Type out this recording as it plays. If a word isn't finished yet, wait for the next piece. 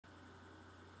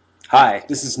Hi,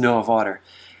 this is Noah Vaughter,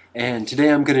 and today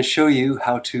I'm going to show you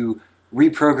how to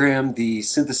reprogram the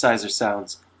synthesizer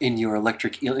sounds in your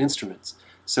Electric Eel instruments.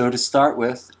 So to start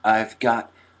with, I've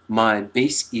got my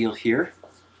bass eel here,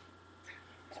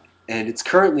 and it's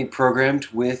currently programmed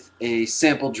with a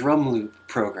sample drum loop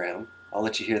program. I'll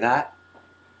let you hear that.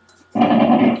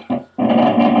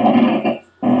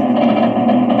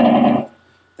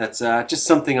 That's just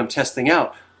something I'm testing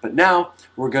out. But now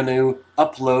we're going to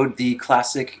upload the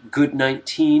classic Good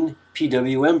 19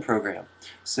 PWM program.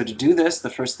 So to do this,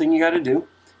 the first thing you got to do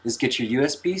is get your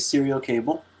USB serial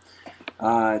cable.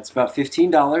 It's about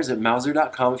 $15 at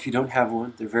Mouser.com if you don't have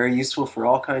one. They're very useful for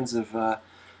all kinds of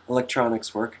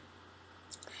electronics work.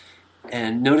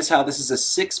 And notice how this is a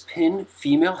 6-pin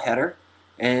female header,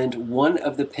 and one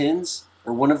of the pins,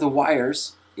 or one of the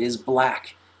wires, is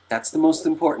black. That's the most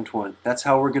important one. That's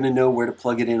how we're going to know where to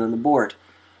plug it in on the board.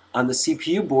 On the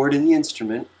CPU board in the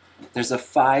instrument, there's a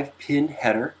 5-pin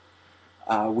header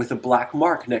with a black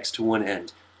mark next to one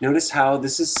end. Notice how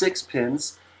this is 6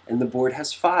 pins and the board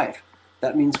has 5.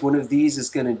 That means one of these is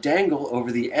going to dangle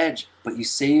over the edge, but you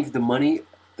save the money,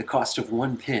 the cost of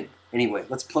 1 pin. Anyway,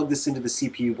 let's plug this into the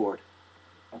CPU board.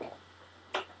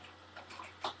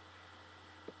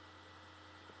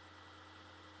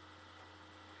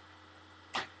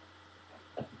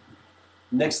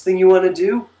 Next thing you want to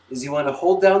do is you want to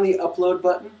hold down the upload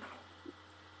button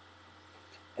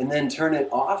and then turn it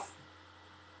off,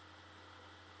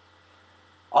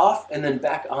 and then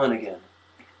back on again.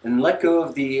 And let go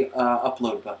of the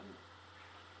upload button.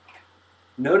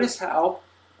 Notice how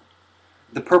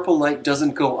the purple light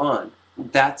doesn't go on.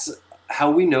 That's how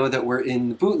we know that we're in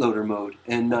the bootloader mode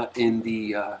and not in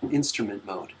the instrument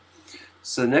mode.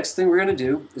 So the next thing we're going to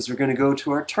do is we're going to go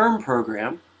to our term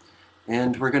program,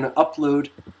 and we're going to upload.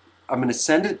 I'm going to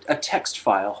send a text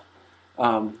file.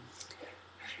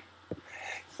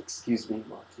 Excuse me,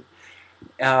 Marty.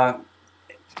 I'm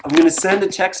going to send a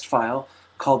text file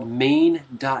called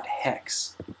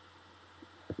main.hex.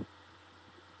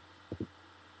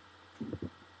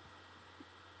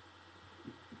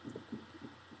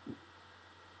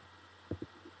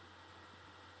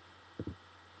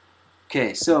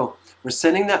 Okay, so we're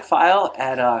sending that file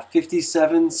at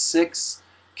 57.6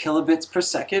 kilobits per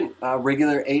second,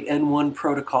 regular 8N1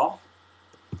 protocol.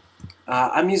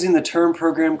 I'm using the term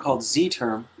program called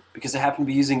ZTerm because I happen to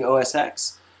be using OS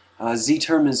X.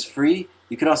 ZTerm is free.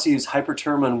 You can also use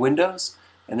Hyperterm on Windows,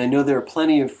 and I know there are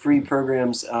plenty of free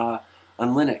programs on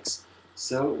Linux.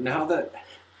 So now that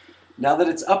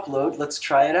it's uploaded, let's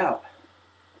try it out.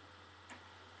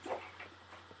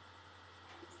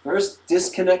 First,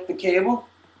 disconnect the cable,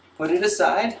 put it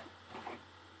aside.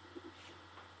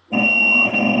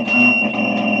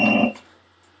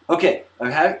 Okay,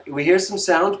 we hear some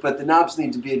sound, but the knobs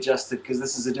need to be adjusted because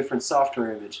this is a different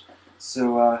software image.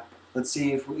 So let's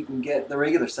see if we can get the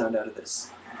regular sound out of this.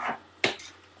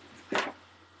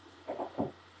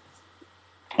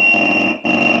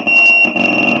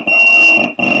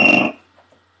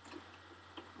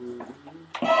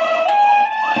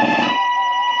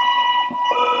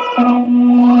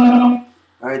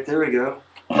 Alright, there we go.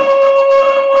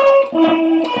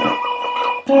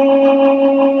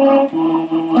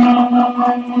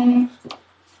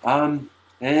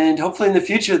 And hopefully in the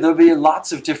future there'll be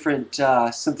lots of different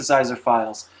synthesizer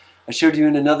files. I showed you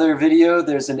in another video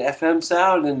there's an FM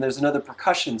sound and there's another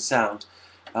percussion sound.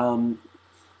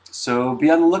 So be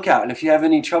on the lookout, and if you have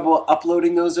any trouble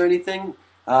uploading those or anything,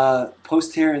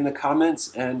 post here in the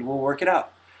comments and we'll work it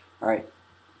out. Alright.